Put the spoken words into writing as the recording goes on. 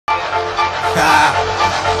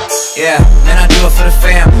Yeah, man, I do it for the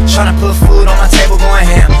fam. Tryna put food on my table, going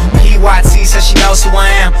ham. PYT says she knows who I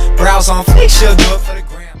am. Brows on fleek, she'll do it for the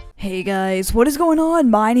gram. Hey guys, what is going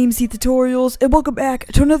on? My name's HeathsTuts, and welcome back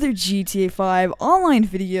to another GTA 5 online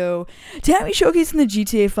video. Today I'm showcasing the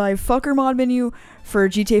GTA 5 fucker mod menu for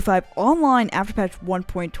GTA 5 Online after patch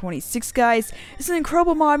 1.26, guys. It's an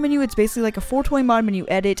incredible mod menu. It's basically like a 420 mod menu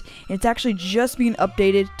edit, and it's actually just being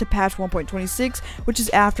updated to patch 1.26, which is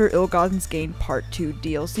after Ill-Gotten's Gain Part 2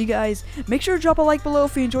 DLC, guys. Make sure to drop a like below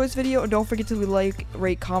if you enjoyed this video, and don't forget to like,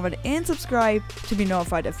 rate, comment, and subscribe to be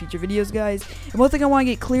notified of future videos, guys. And one thing I want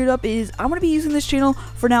to get cleared up is I'm going to be using this channel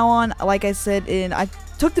from now on, like I said, and I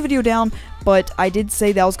took the video down, but I did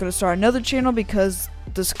say that I was going to start another channel because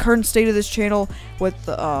this current state of this channel with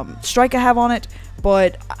the strike I have on it,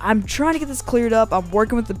 but I'm trying to get this cleared up. I'm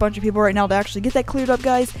working with a bunch of people right now to actually get that cleared up,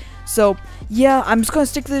 guys. So yeah, I'm just gonna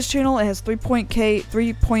stick to this channel. It has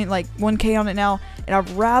 3.1k on it now, and I'd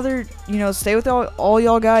rather, you know, stay with all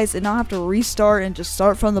y'all guys and not have to restart and just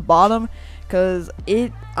start from the bottom, because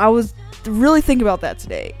I was really thinking about that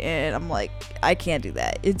today, and I'm like, I can't do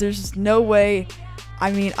that. There's just no way.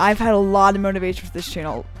 I mean, I've had a lot of motivation for this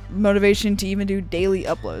channel. Motivation to even do daily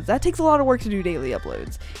uploads. That takes a lot of work to do daily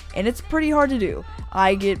uploads, and it's pretty hard to do.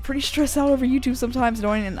 I get pretty stressed out over YouTube sometimes,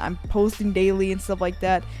 knowing and I'm posting daily and stuff like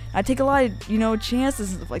that. I take a lot of, you know, chances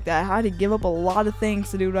and stuff like that. I had to give up a lot of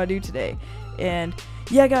things to do what I do today. And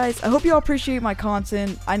yeah, guys, I hope y'all appreciate my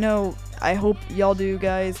content. I hope y'all do,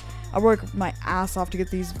 guys. I work my ass off to get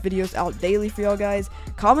these videos out daily for y'all guys.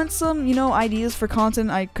 Comment some, you know, ideas for content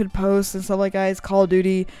I could post and stuff like, guys. Call of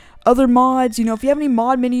Duty, other mods, you know, if you have any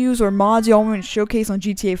mod menus or mods y'all want me to showcase on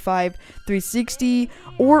GTA 5 360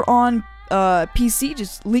 or on PC,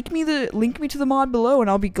 just link me to the mod below, and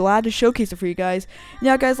I'll be glad to showcase it for you guys.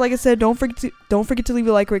 Yeah, guys, like I said, don't forget to leave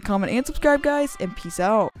a like, rate, comment, and subscribe, guys, and peace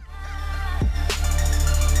out.